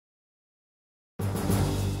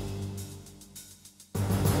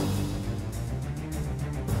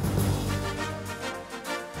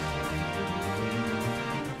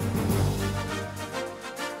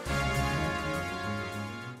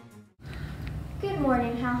Good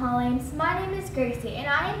morning, How Lanes. My name is Gracie, and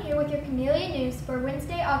I am here with your Chameleon News for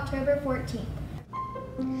Wednesday, October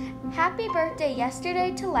 14th. Happy birthday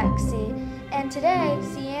yesterday to Lexi, and today,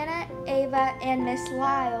 Sienna, Ava, and Miss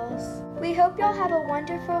Lyles. We hope y'all have a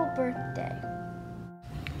wonderful birthday.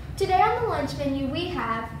 Today on the lunch menu, we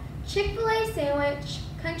have Chick-fil-A sandwich,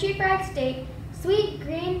 country fried steak, sweet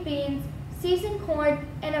green beans, seasoned corn,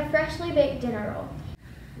 and a freshly baked dinner roll.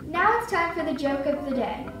 Now it's time for the joke of the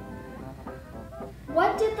day.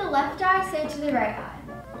 What did the left eye say to the right eye?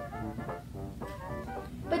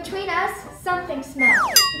 Between us, something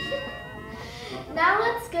smells. Now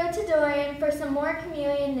let's go to Dorian for some more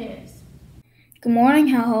Chameleon News. Good morning,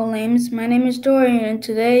 How Lanes. My name is Dorian, and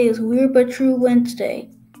today is Weird But True Wednesday.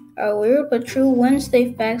 Our Weird But True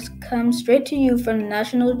Wednesday facts come straight to you from the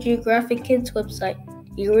National Geographic Kids website.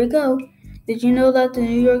 Here we go. Did you know that the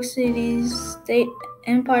New York City's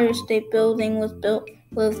Empire State Building was built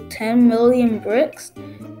with 10 million bricks?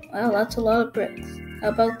 Wow, that's a lot of bricks. How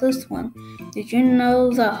about this one? Did you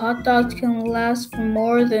know that hot dogs can last for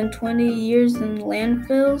more than 20 years in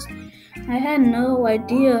landfills? I had no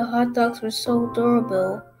idea hot dogs were so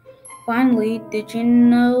durable. Finally, did you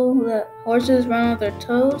know that horses run on their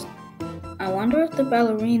toes? I wonder if the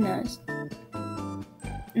ballerinas.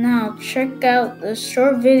 Now, check out the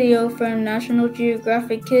short video from National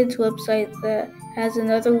Geographic Kids website that has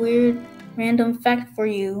another weird random fact for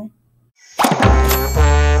you.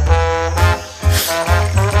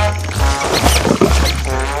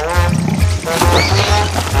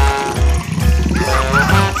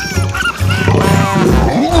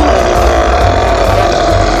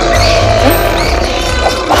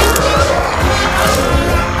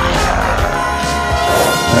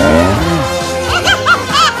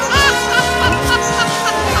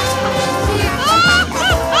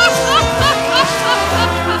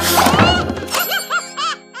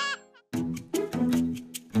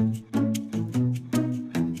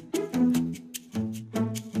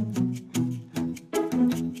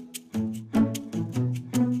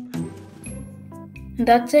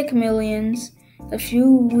 That's it, Chameleons. A few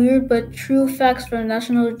weird but true facts from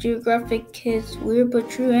National Geographic Kids' Weird but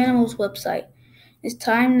True Animals website. It's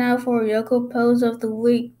time now for Yoko Pose of the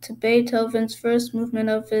Week to Beethoven's first movement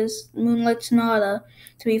of his Moonlight Sonata,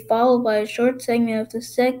 to be followed by a short segment of the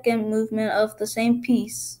second movement of the same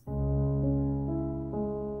piece.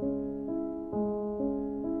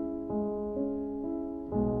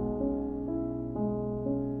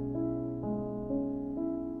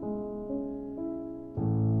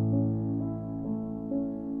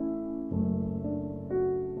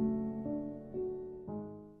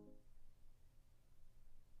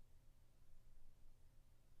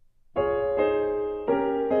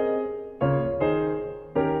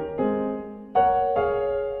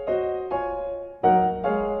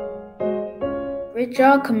 Great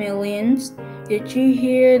job, Chameleons. Did you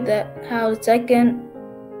hear that how the second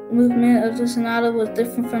movement of the sonata was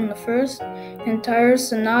different from the first? The entire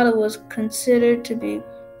sonata was considered to be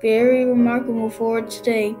very remarkable for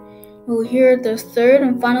today. We'll hear the third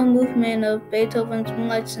and final movement of Beethoven's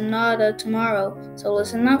Moonlight Sonata tomorrow, so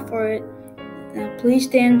listen out for it. Now please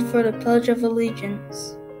stand for the Pledge of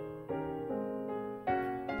Allegiance.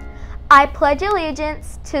 I pledge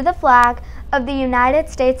allegiance to the flag of the United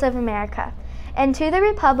States of America, and to the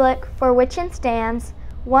republic for which it stands,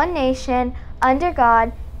 one nation, under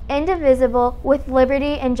God, indivisible, with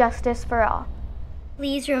liberty and justice for all.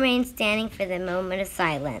 Please remain standing for the moment of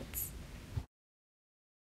silence.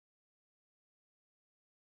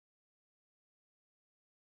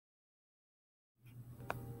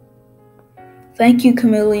 Thank you,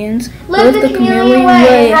 Chameleons. Live the chameleon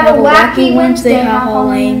way. Have a wacky Wednesday, How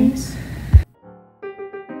Lanes.